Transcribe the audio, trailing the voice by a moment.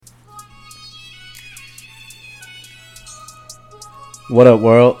What up,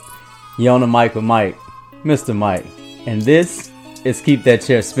 world? You on the mic with Mike, Mr. Mike, and this is Keep That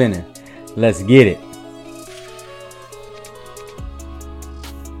Chair Spinning. Let's get it.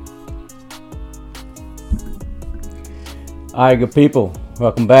 All right, good people,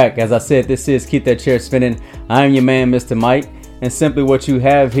 welcome back. As I said, this is Keep That Chair Spinning. I am your man, Mr. Mike, and simply what you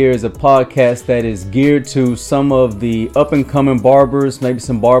have here is a podcast that is geared to some of the up-and-coming barbers, maybe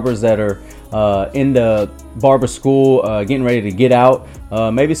some barbers that are in the barber school, getting ready to get out.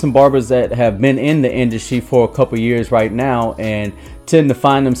 Maybe some barbers that have been in the industry for a couple years right now and tend to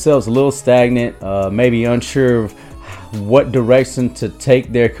find themselves a little stagnant, maybe unsure of what direction to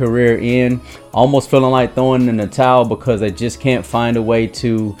take their career in, almost feeling like throwing in the towel because they just can't find a way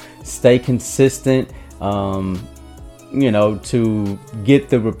to stay consistent, to get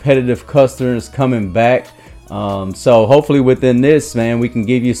the repetitive customers coming back. So hopefully within this, man, we can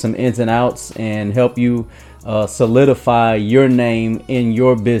give you some ins and outs and help you solidify your name in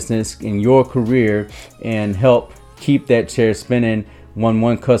your business, in your career, and help keep that chair spinning. When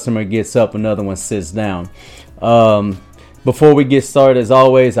one customer gets up, another one sits down. Before we get started, as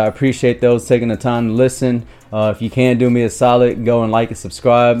always, I appreciate those taking the time to listen. If you can do me a solid, go and like and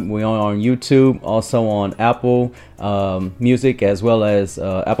subscribe. We're on YouTube, also on Apple Music, as well as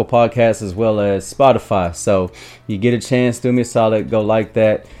Apple Podcasts, as well as Spotify. So you get a chance, do me a solid, go like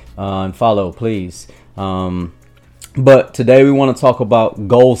that and follow, please. But today we want to talk about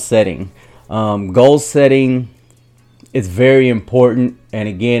goal setting. Goal setting is very important. And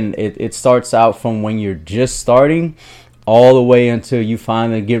again, it starts out from when you're just starting all the way until you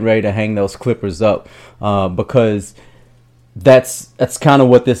finally get ready to hang those clippers up, because that's kind of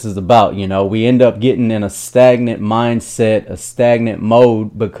what this is about. You know, we end up getting in a stagnant mindset, a stagnant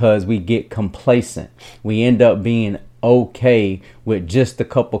mode, because we get complacent. We end up being okay with just a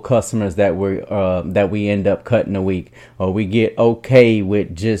couple customers that we end up cutting a week, or we get okay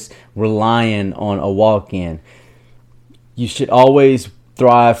with just relying on a walk-in. You should always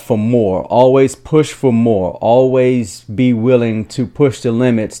thrive for more, always push for more, always be willing to push the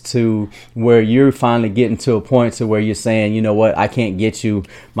limits to where you're finally getting to a point to where you're saying, you know what, I can't get you,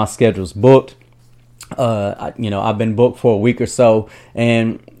 my schedule's booked. I've been booked for a week or so,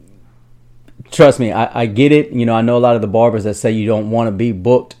 and trust me, I get it. You know, I know a lot of the barbers that say you don't want to be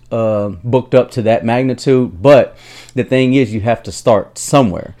booked up to that magnitude, but the thing is, you have to start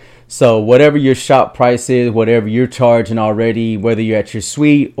somewhere. So whatever your shop price is, whatever you're charging already, whether you're at your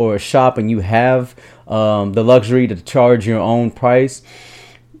suite or a shop and you have the luxury to charge your own price,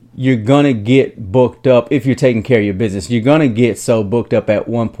 you're going to get booked up. If you're taking care of your business, you're going to get so booked up at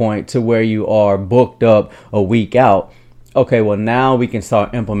one point to where you are booked up a week out. Okay, well, now we can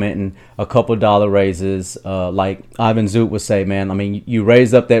start implementing a couple dollar raises. Like Ivan Zoot would say, man, I mean, you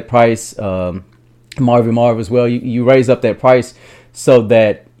raise up that price, Marvin Marv as well. You raise up that price so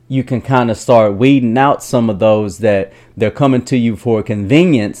that you can kind of start weeding out some of those that they're coming to you for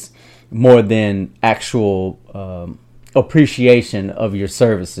convenience more than actual appreciation of your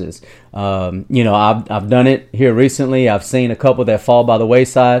services. I've done it here recently. I've seen a couple that fall by the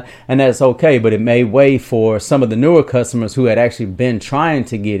wayside, and that's okay, but it made way for some of the newer customers who had actually been trying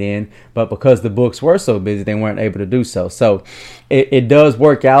to get in, but because the books were so busy, they weren't able to do so. So it does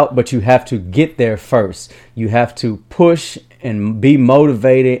work out, but you have to get there first. You have to push and be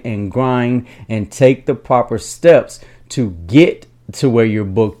motivated and grind and take the proper steps to get to where you're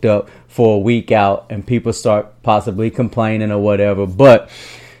booked up for a week out and people start possibly complaining or whatever. But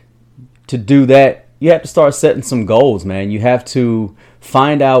to do that, you have to start setting some goals, man. You have to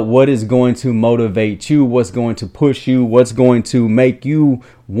find out what is going to motivate you, what's going to push you, what's going to make you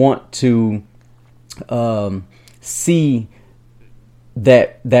want to see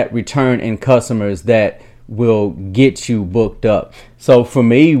that return in customers that will get you booked up. So for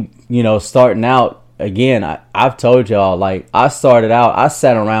me, starting out, again, I've told y'all, like, I started out, I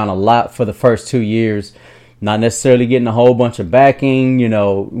sat around a lot for the first 2 years, not necessarily getting a whole bunch of backing.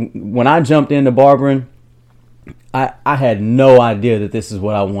 When I jumped into barbering, I had no idea that this is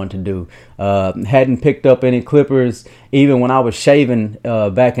what I wanted to do. Hadn't picked up any clippers. Even when I was shaving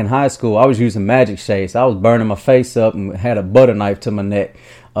back in high school, I was using magic shaves. I was burning my face up and had a butter knife to my neck.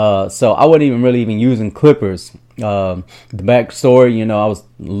 So I wasn't even using clippers. The backstory, I was a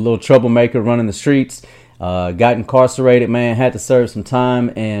little troublemaker running the streets. Got incarcerated, man, had to serve some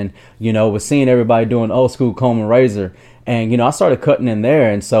time, and, was seeing everybody doing old school comb and razor. And, I started cutting in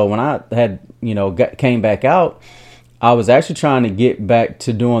there. And so when I had, came back out, I was actually trying to get back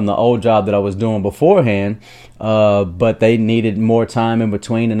to doing the old job that I was doing beforehand, but they needed more time in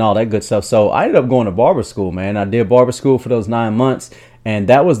between and all that good stuff. So I ended up going to barber school, man. I did barber school for those 9 months, And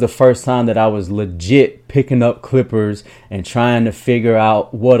that was the first time that I was legit picking up clippers and trying to figure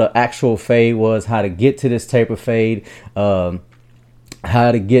out what an actual fade was, how to get to this taper fade,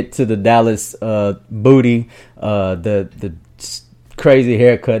 how to get to the Dallas booty, the crazy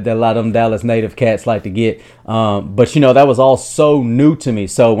haircut that a lot of them Dallas native cats like to get. But, you know, that was all so new to me.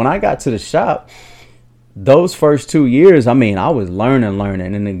 So when I got to the shop, those first 2 years, I mean, I was learning.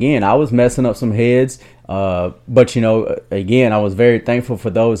 And again, I was messing up some heads. But, you know, again, I was very thankful for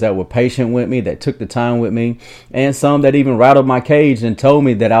those that were patient with me, that took the time with me, and some that even rattled my cage and told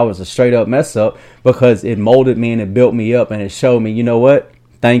me that I was a straight up mess up, because it molded me and it built me up and it showed me, you know what?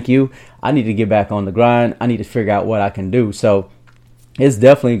 Thank you. I need to get back on the grind. I need to figure out what I can do. So it's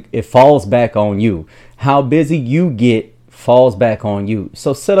definitely, it falls back on you. How busy you get falls back on you.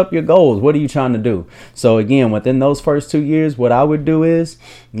 So set up your goals. What are you trying to do? So again, within those first 2 years, what I would do is,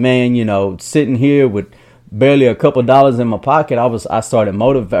 man, you know, sitting here with barely a couple dollars in my pocket, I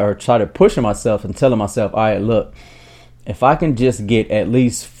started pushing myself and telling myself, all right, look, if I can just get at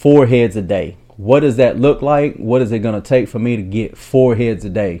least 4 heads a day, what does that look like? What is it going to take for me to get 4 heads a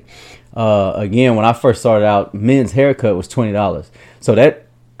day? Again, when I first started out, men's haircut was $20. So that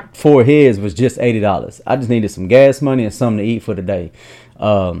 4 heads was just $80. I just needed some gas money and something to eat for the day.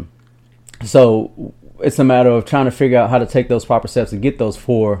 So it's a matter of trying to figure out how to take those proper steps to get those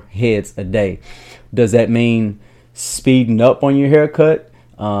 4 heads a day. Does that mean speeding up on your haircut?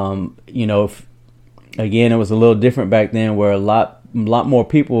 You know, again, it was a little different back then, where a lot more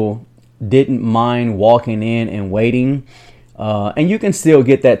people didn't mind walking in and waiting. And you can still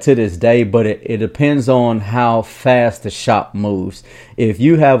get that to this day, but it depends on how fast the shop moves. If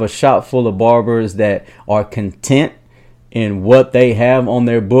you have a shop full of barbers that are content in what they have on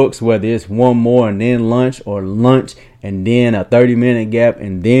their books, whether it's one more and then lunch, or lunch and then a 30-minute gap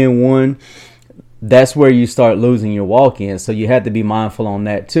and then one, that's where you start losing your walk-in. So you have to be mindful on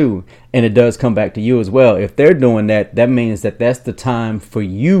that too. And it does come back to you as well. If they're doing that, that means that that's the time for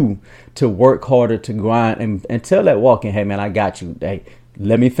you to work harder, to grind, and tell that walk-in, hey man, I got you. Hey,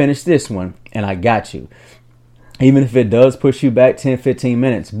 let me finish this one and I got you. Even if it does push you back 10, 15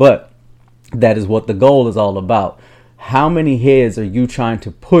 minutes. But that is what the goal is all about. How many heads are you trying to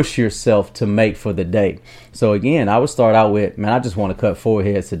push yourself to make for the day? So again, I would start out with, man, I just want to cut 4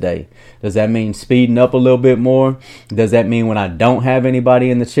 heads today. Does that mean speeding up a little bit more? Does that mean when I don't have anybody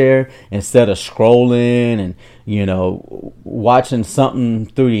in the chair, instead of scrolling and, you know, watching something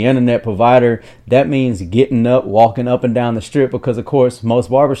through the internet provider, that means getting up, walking up and down the strip? Because of course, most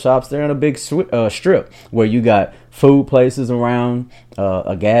barbershops, they're in a big strip where you got food places around,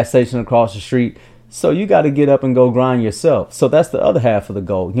 a gas station across the street. So you got to get up and go grind yourself. So that's the other half of the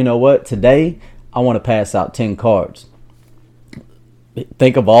goal. You know what? Today, I want to pass out 10 cards.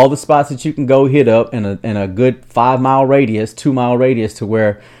 Think of all the spots that you can go hit up in a good 5-mile radius, 2-mile radius, to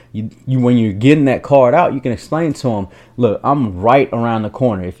where you when you're getting that card out, you can explain to them, look, I'm right around the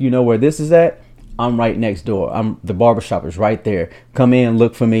corner. If you know where this is at, I'm right next door. The barbershop is right there. Come in,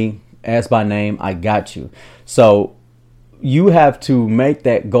 look for me, ask by name. I got you. So you have to make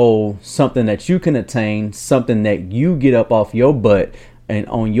that goal something that you can attain, something that you get up off your butt and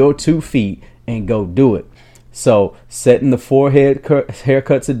on your 2 feet and go do it. So setting the 4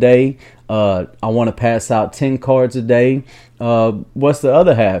 haircuts a day. I want to pass out 10 cards a day. What's the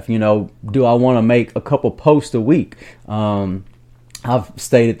other half? You know, do I want to make a couple posts a week? I've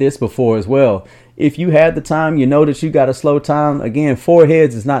stated this before as well. If you had the time, you know that you got a slow time. Again, 4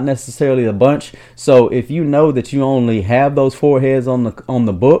 heads is not necessarily a bunch. So if you know that you only have those 4 heads on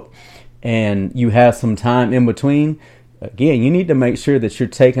the book and you have some time in between, again, you need to make sure that you're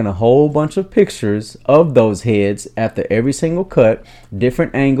taking a whole bunch of pictures of those heads after every single cut,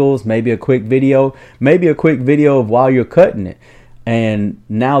 different angles, maybe a quick video of while you're cutting it. And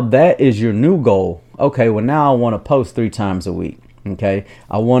now that is your new goal. Okay, well now I want to post 3 times a week. Okay,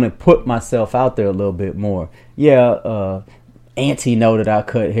 I want to put myself out there a little bit more. Yeah, Auntie know that I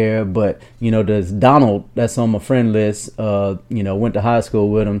cut hair, but you know, does Donald, that's on my friend list, you know, went to high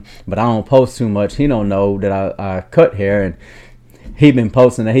school with him, but I don't post too much. He don't know that I cut hair, and he been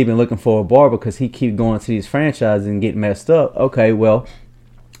posting that he been looking for a barber because he keep going to these franchises and getting messed up. Okay, well,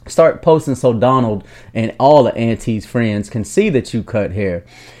 start posting so Donald and all the Auntie's friends can see that you cut hair.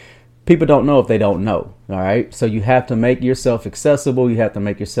 People don't know if they don't know. All right. So you have to make yourself accessible. You have to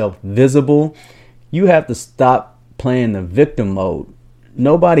make yourself visible. You have to stop playing the victim mode.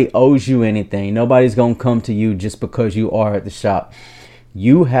 Nobody owes you anything. Nobody's going to come to you just because you are at the shop.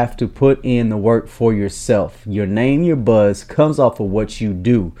 You have to put in the work for yourself. Your name, your buzz comes off of what you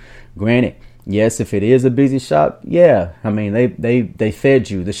do. Granted, yes, if it is a busy shop, yeah. I mean, they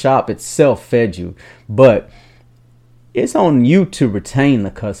fed you. The shop itself fed you. But it's on you to retain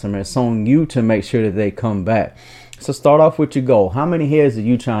the customer. It's on you to make sure that they come back. So start off with your goal. How many heads are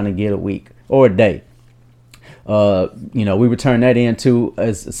you trying to get a week or a day? We return that into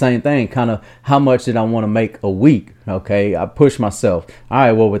as the same thing, kind of how much did I want to make a week? Okay, I push myself. All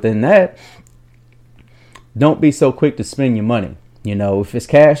right, well, within that, don't be so quick to spend your money. If it's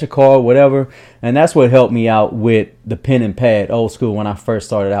cash or card, whatever. And that's what helped me out with the pen and pad old school when I first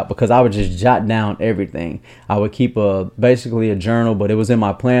started out, because I would just jot down everything. I would keep basically a journal, but it was in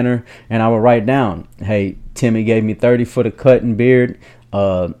my planner, and I would write down, hey, Timmy gave me 30 for the cut and beard.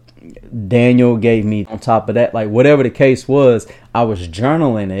 Daniel gave me on top of that, like whatever the case was, I was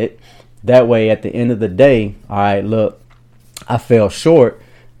journaling it. That way at the end of the day, all right, look, I fell short,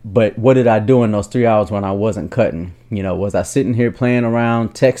 but what did I do in those 3 hours when I wasn't cutting? Was I sitting here playing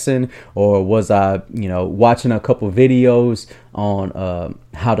around, texting, or was I, watching a couple videos on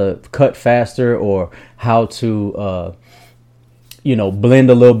how to cut faster or how to, blend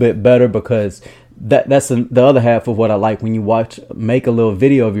a little bit better? Because that's the other half of what I like. When you make a little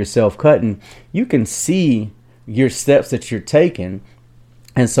video of yourself cutting, you can see your steps that you're taking.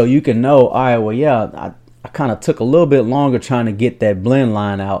 And so you can know, all right, well, yeah, I kind of took a little bit longer trying to get that blend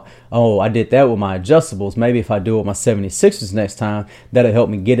line out. Oh, I did that with my adjustables. Maybe if I do it with my 76ers next time, that'll help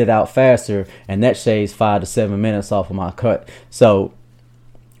me get it out faster. And that shaves 5 to 7 minutes off of my cut. So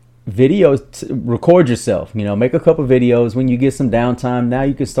videos, record yourself, make a couple videos when you get some downtime. Now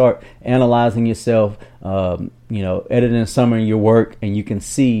you can start analyzing yourself, editing some of your work, and you can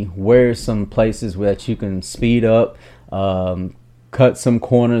see where's some places that you can speed up, cut some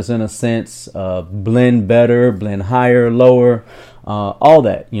corners in a sense, blend better, blend higher, lower, all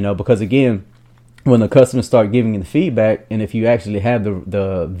that, because again, when the customers start giving you the feedback, and if you actually have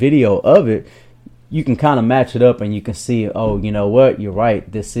the video of it, you can kind of match it up and you can see, oh, you know what, you're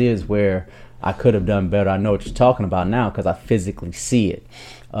right. This is where I could have done better. I know what you're talking about now because I physically see it.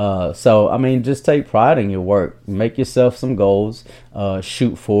 Just take pride in your work. Make yourself some goals.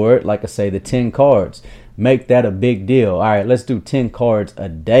 Shoot for it. Like I say, the 10 cards. Make that a big deal. All right, let's do 10 cards a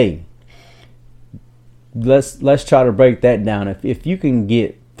day. Let's try to break that down. If you can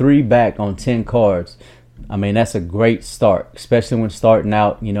get 3 back on 10 cards, that's a great start, especially when starting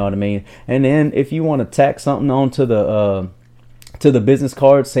out, you know what I mean? And then if you want to tack something onto to the business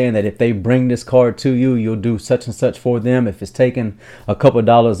card, saying that if they bring this card to you, you'll do such and such for them. If it's taking a couple of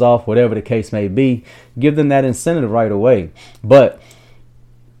dollars off, whatever the case may be, give them that incentive right away. But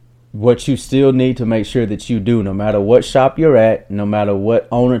what you still need to make sure that you do, no matter what shop you're at, no matter what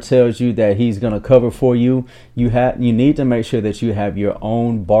owner tells you that he's going to cover for you, you need to make sure that you have your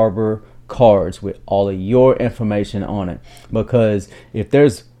own barber cards with all of your information on it. Because if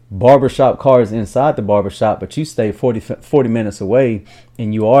there's barbershop cards inside the barbershop, but you stay 40 minutes away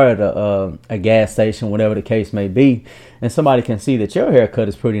and you are at a gas station, whatever the case may be, and somebody can see that your haircut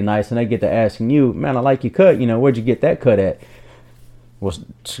is pretty nice and they get to asking you, man, I like your cut, where'd you get that cut at? Well,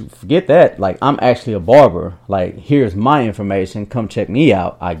 forget that. Like, I'm actually a barber. Like, here's my information. Come check me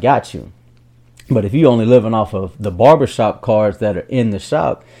out. I got you. But if you only living off of the barbershop cards that are in the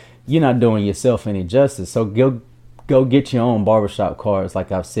shop, you're not doing yourself any justice. So go get your own barbershop cards.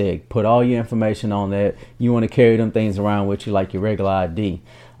 Like I've said, put all your information on that. You want to carry them things around with you like your regular ID.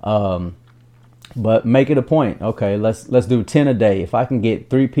 But make it a point. Okay, let's do 10 a day. If I can get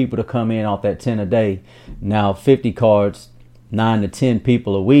 3 people to come in off that 10 a day, now 50 cards, 9 to 10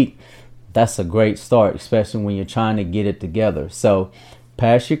 people a week, that's a great start, especially when you're trying to get it together. So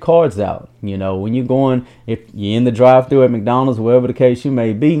pass your cards out. When you're going, if you're in the drive-thru at McDonald's, wherever the case you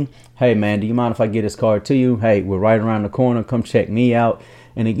may be, hey man, do you mind if I get this card to you? Hey, we're right around the corner. Come check me out.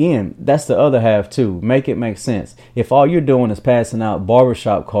 And again, that's the other half too. Make it make sense. If all you're doing is passing out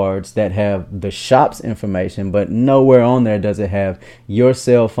barbershop cards that have the shop's information, but nowhere on there does it have your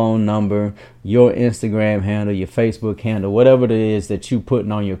cell phone number, your Instagram handle, your Facebook handle, whatever it is that you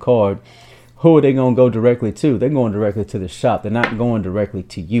putting on your card, who are they going to go directly to? They're going directly to the shop. They're not going directly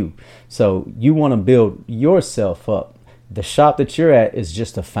to you. So you want to build yourself up. The shop that you're at is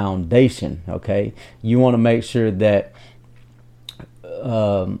just a foundation. Okay. You want to make sure that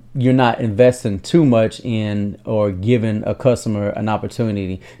you're not investing too much in or giving a customer an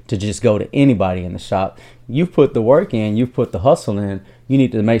opportunity to just go to anybody in the shop. You've put the work in, you've put the hustle in. You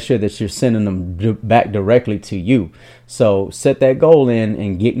need to make sure that you're sending them back directly to you. So set that goal in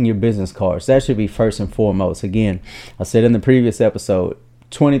and getting your business cards. That should be first and foremost. Again, I said in the previous episode,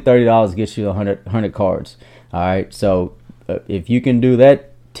 $20, $30 gets you 100 cards. All right. So if you can do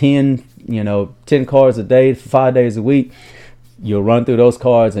that 10 cards a day, 5 days a week, you'll run through those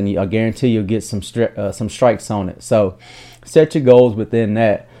cards and I guarantee you'll get some strikes on it. So set your goals within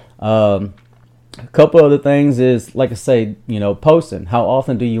that. A couple other things is, like I say, posting. How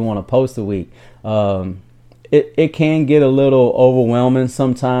often do you want to post a week? It can get a little overwhelming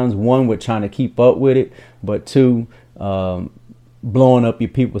sometimes. One, with trying to keep up with it, but two, blowing up your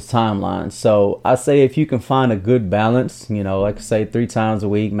people's timelines. So I say if you can find a good balance, like I say 3 times a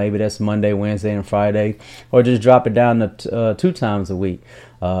week, maybe that's Monday, Wednesday, and Friday, or just drop it down to 2 times a week.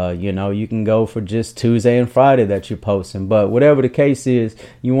 You can go for just Tuesday and Friday that you're posting. But whatever the case is,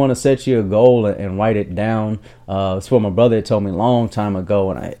 you want to set you a goal and write it down. It's what my brother had told me a long time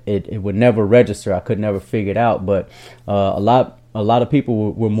ago, and it would never register. I could never figure it out. But a lot of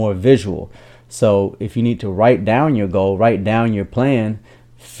people were more visual. So if you need to write down your goal, write down your plan,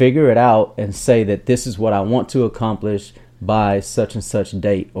 figure it out, and say that this is what I want to accomplish by such and such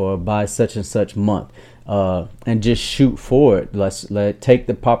date or by such and such month. And just shoot for it. Let's take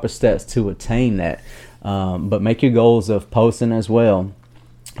the proper steps to attain that. But make your goals of posting as well.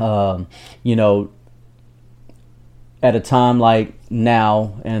 At a time like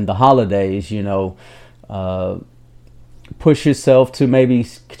now and the holidays, push yourself to maybe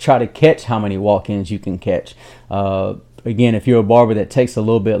try to catch how many walk-ins you can catch. Again, if you're a barber that takes a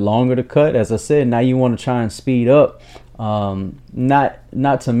little bit longer to cut, as I said, now you want to try and speed up.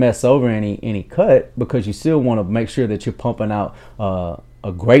 Not to mess over any cut, because you still want to make sure that you're pumping out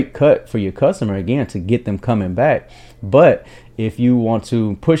a great cut for your customer, again, to get them coming back. But if you want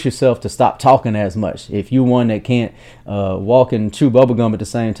to push yourself to stop talking as much, if you're one that can't walk and chew bubblegum at the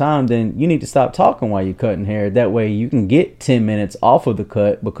same time, then you need to stop talking while you're cutting hair. That way you can get 10 minutes off of the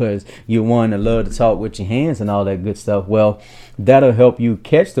cut, because you're one that love to talk with your hands and all that good stuff. Well, that'll help you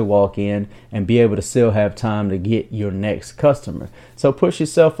catch the walk-in and be able to still have time to get your next customer. So push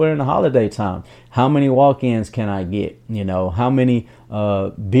yourself during the holiday time. How many walk-ins can I get? How many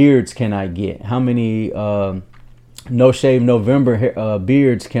beards can I get? How many No Shave November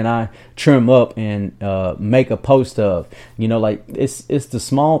beards can I trim up and make a post of? It's the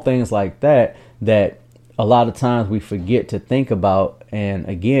small things like that a lot of times we forget to think about. And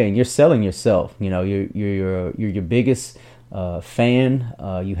again, you're selling yourself. You're your biggest fan.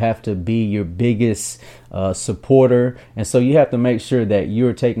 You have to be your biggest supporter, and so you have to make sure that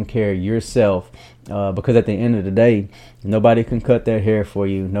you're taking care of yourself, because at the end of the day, nobody can cut their hair for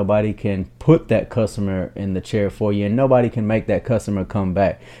you, nobody can put that customer in the chair for you, and nobody can make that customer come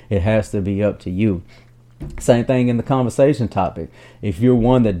back. It has to be up to you. Same thing in the conversation topic. If you're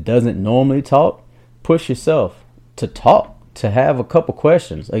one that doesn't normally talk, push yourself to talk, to have a couple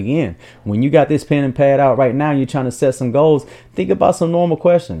questions. Again, when you got this pen and pad out right now, you're trying to set some goals, think about some normal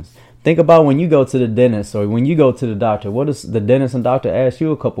questions. Think about when you go to the dentist or when you go to the doctor. What does the dentist and doctor ask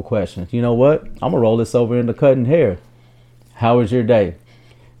you? A couple questions. You know what? I'm going to roll this over into cutting hair. How was your day?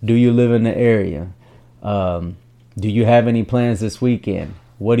 Do you live in the area? Do you have any plans this weekend?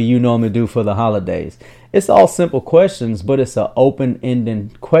 What do you normally do for the holidays? It's all simple questions, but it's an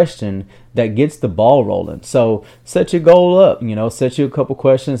open-ended question that gets the ball rolling. So set your goal up, set you a couple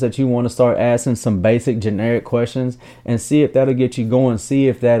questions that you want to start asking, some basic generic questions, and see if that'll get you going. See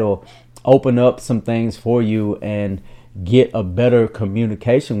if that'll open up some things for you and get a better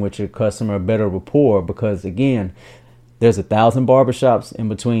communication with your customer, a better rapport. Because again, there's 1,000 barbershops in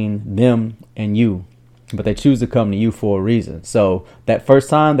between them and you, but they choose to come to you for a reason. So that first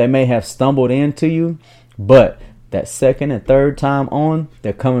time they may have stumbled into you, but that second and third time on,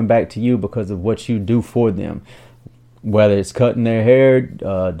 they're coming back to you because of what you do for them. Whether it's cutting their hair,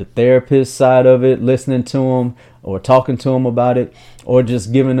 the therapist side of it, listening to them or talking to them about it, or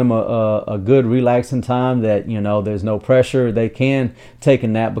just giving them a good relaxing time that, there's no pressure. They can take a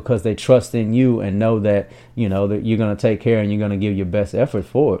nap because they trust in you and know that, that you're going to take care and you're going to give your best effort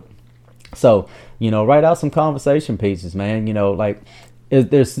for it. So, write out some conversation pieces, man.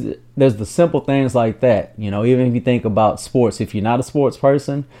 There's the simple things like that. Even if you think about sports, if you're not a sports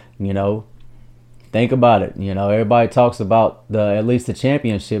person, think about it. Everybody talks about at least the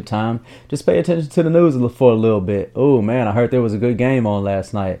championship time. Just pay attention to the news for a little bit. Oh man, I heard there was a good game on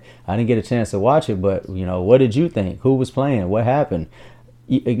last night. I didn't get a chance to watch it, but what did you think? Who was playing? What happened?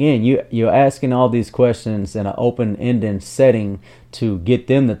 Again, you're asking all these questions in an open-ended setting to get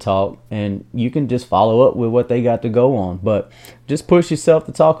them to talk, and you can just follow up with what they got to go on. But just push yourself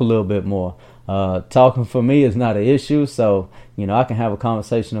to talk a little bit more. Talking for me is not an issue, so I can have a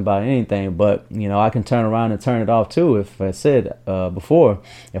conversation about anything, but I can turn around and turn it off too. If I said before,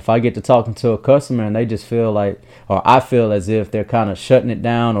 if I get to talking to a customer and they just feel like, or I feel as if they're kind of shutting it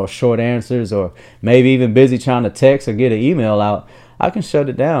down, or short answers, or maybe even busy trying to text or get an email out, I can shut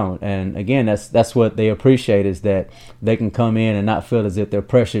it down. And again, that's what they appreciate, is that they can come in and not feel as if they're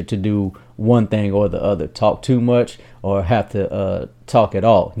pressured to do one thing or the other, talk too much or have to talk at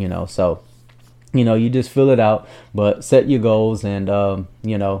all. So You just fill it out, but set your goals and,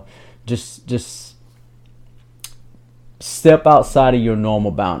 just step outside of your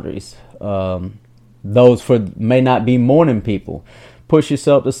normal boundaries. Those may not be morning people. Push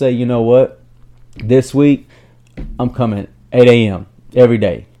yourself to say, you know what, this week I'm coming 8 a.m. every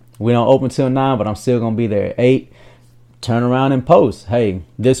day. We don't open till 9, but I'm still going to be there at 8. Turn around and post. Hey,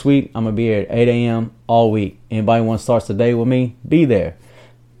 this week I'm going to be here at 8 a.m. all week. Anybody want to start the day with me? Be there.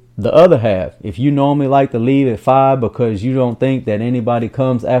 The other half, if you normally like to leave at 5 because you don't think that anybody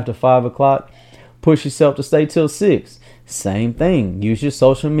comes after 5 o'clock, push yourself to stay till 6. Same thing. Use your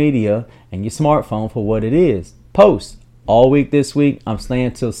social media and your smartphone for what it is. Post. All week this week, I'm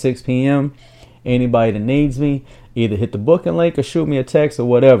staying till 6 p.m. Anybody that needs me, either hit the booking link or shoot me a text or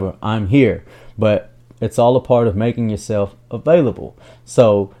whatever. I'm here. But it's all a part of making yourself available.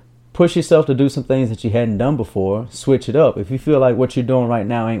 So push yourself to do some things that you hadn't done before. Switch it up. If you feel like what you're doing right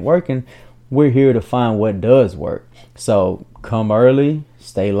now ain't working, we're here to find what does work. So come early,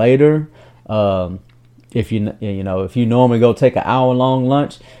 stay later. If you normally go take an hour-long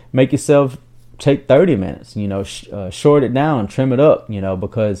lunch, make yourself take 30 minutes. Short it down, trim it up.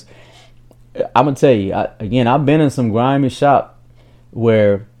 Because I'm gonna tell you, I've been in some grimy shop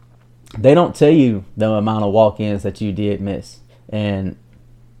where they don't tell you the amount of walk-ins that you did miss, and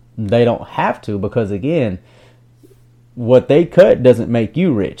they don't have to, because again, what they cut doesn't make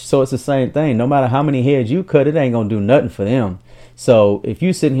you rich. So it's the same thing. No matter how many heads you cut, it ain't gonna do nothing for them. So if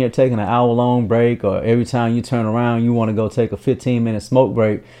you sitting here taking an hour-long break, or every time you turn around you want to go take a 15-minute smoke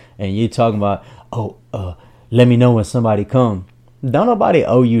break, and you're talking about, let me know when somebody come. Don't nobody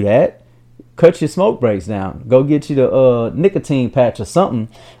owe you that. Cut your smoke breaks down. Go get you the nicotine patch or something.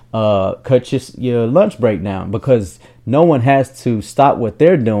 Cut your lunch break down, because no one has to stop what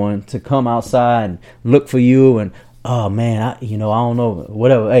they're doing to come outside and look for you and, oh man, I don't know,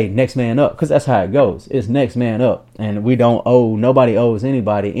 whatever. Hey, next man up, because that's how it goes. It's next man up, and nobody owes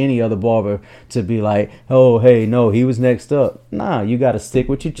anybody, any other barber, to be like, oh hey, no, he was next up. Nah, you got to stick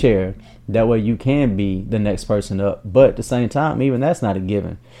with your chair. That way you can be the next person up. But at the same time, even that's not a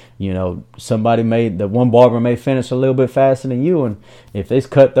given. One barber may finish a little bit faster than you, and if it's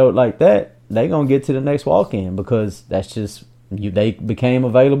cutthroat like that, they gonna get to the next walk-in, because that's just they became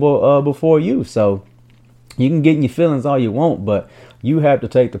available before you. So you can get in your feelings all you want, but you have to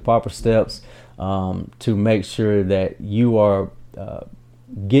take the proper steps to make sure that you are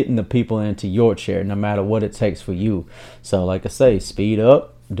getting the people into your chair, no matter what it takes for you. So like I say, speed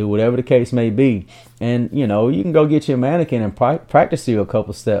up, do whatever the case may be. And, you can go get your mannequin and practice you a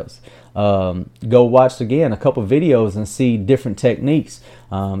couple steps. Go watch again a couple videos and see different techniques.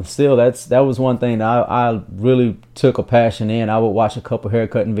 Still, that was one thing that I really took a passion in. I would watch a couple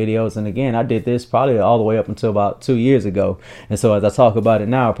haircutting videos, and again, I did this probably all the way up until about 2 years ago. And so as I talk about it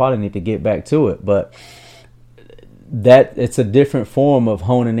now, I probably need to get back to it. But that it's a different form of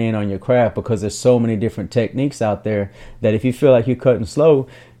honing in on your craft, because there's so many different techniques out there that if you feel like you're cutting slow,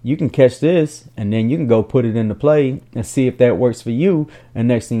 you can catch this and then you can go put it into play and see if that works for you. And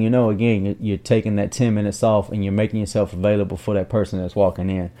next thing you know, again, you're taking that 10 minutes off and you're making yourself available for that person that's walking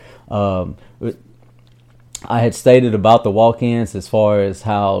in. I had stated about the walk-ins as far as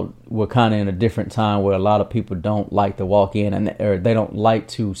how we're kind of in a different time where a lot of people don't like to walk in, or they don't like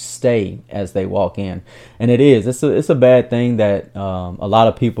to stay as they walk in. And it's a bad thing that a lot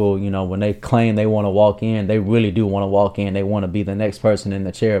of people, when they claim they want to walk in, they really do want to walk in. They want to be the next person in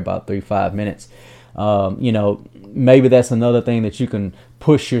the chair about 3-5 minutes. Maybe that's another thing that you can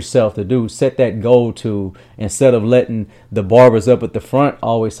push yourself to do. Set that goal to, instead of letting the barbers up at the front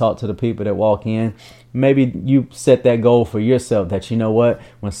always talk to the people that walk in, maybe you set that goal for yourself that,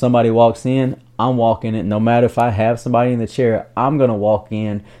 when somebody walks in, I'm walking in. No matter if I have somebody in the chair, I'm going to walk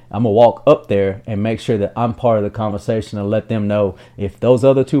in. I'm going to walk up there and make sure that I'm part of the conversation and let them know, if those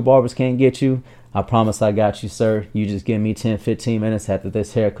other two barbers can't get you, I promise I got you, sir. You just give me 10-15 minutes after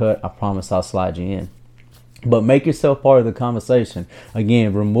this haircut. I promise I'll slide you in. But make yourself part of the conversation.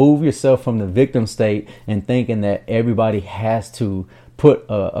 Again, remove yourself from the victim state and thinking that everybody has to put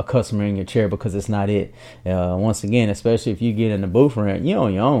a customer in your chair, because it's not it. Once again, especially if you get in the booth rent, you're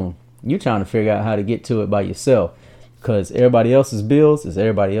on your own. You're trying to figure out how to get to it by yourself, because everybody else's bills is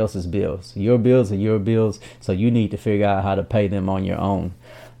everybody else's bills. Your bills are your bills, so you need to figure out how to pay them on your own.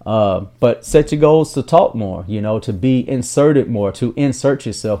 But set your goals to talk more, to be inserted more, to insert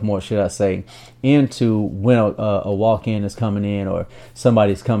yourself more, should I say, into when a walk-in is coming in, or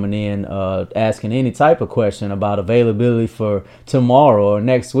somebody's coming in asking any type of question about availability for tomorrow or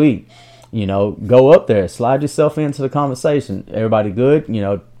next week. Go up there, slide yourself into the conversation. Everybody good?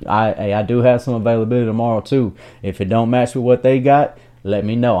 I do have some availability tomorrow too. If it don't match with what they got, let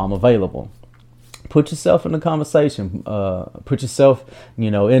me know. I'm available. put yourself in the conversation, put yourself,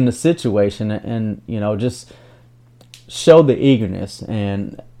 in the situation, and, just show the eagerness.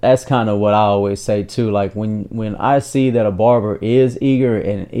 And that's kind of what I always say too. Like when I see that a barber is eager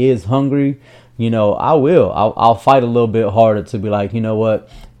and is hungry, I'll fight a little bit harder to be like, you know what,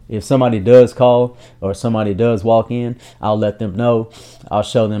 if somebody does call or somebody does walk in, I'll let them know. I'll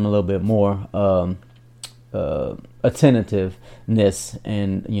show them a little bit more attentiveness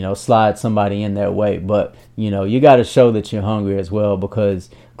and, slide somebody in that way. But, you got to show that you're hungry as well, because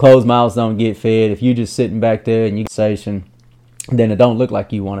closed mouths don't get fed. If you just sitting back there and you station, then it don't look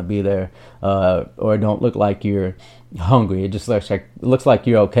like you want to be there, or it don't look like you're hungry. It just looks like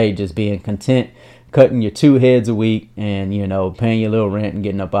you're okay just being content, cutting your 2 heads a week and, paying your little rent and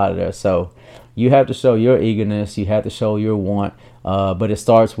getting up out of there. So you have to show your eagerness. You have to show your want. But it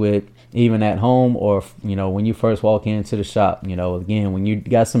starts with, even at home, or, when you first walk into the shop, again, when you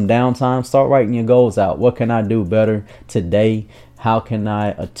got some downtime, start writing your goals out. What can I do better today? How can I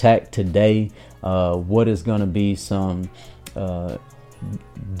attack today? What is going to be some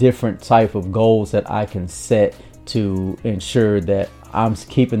different type of goals that I can set to ensure that I'm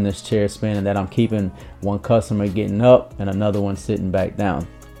keeping this chair spinning, that I'm keeping one customer getting up and another one sitting back down.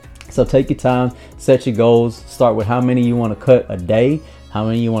 So take your time, set your goals, start with how many you want to cut a day, how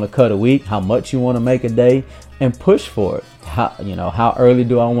many you want to cut a week, how much you want to make a day, and push for it. How early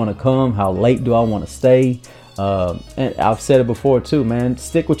do I want to come? How late do I want to stay? And I've said it before too, man,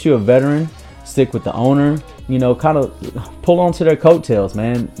 stick with you, a veteran, stick with the owner, kind of pull onto their coattails,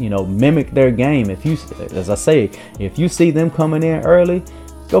 man, mimic their game. As I say, if you see them coming in early,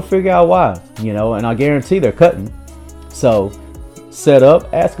 go figure out why, and I guarantee they're cutting. So set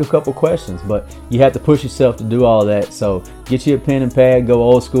up, ask a couple questions, but you have to push yourself to do all that. So get you a pen and pad, go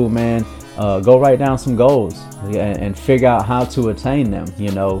old school, man. Go write down some goals and figure out how to attain them.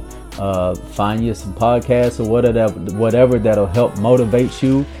 Find you some podcasts or whatever that'll help motivate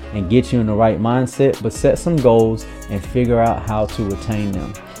you and get you in the right mindset. But set some goals and figure out how to attain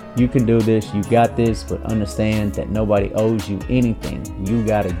them. You can do this. You got this. But understand that nobody owes you anything. You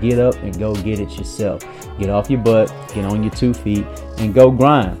got to get up and go get it yourself. Get off your butt. Get on your 2 feet and go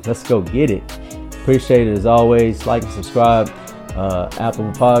grind. Let's go get it. Appreciate it as always. Like and subscribe.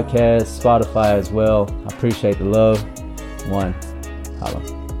 Apple Podcasts, Spotify as well. I appreciate the love.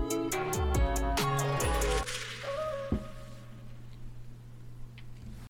 Holla.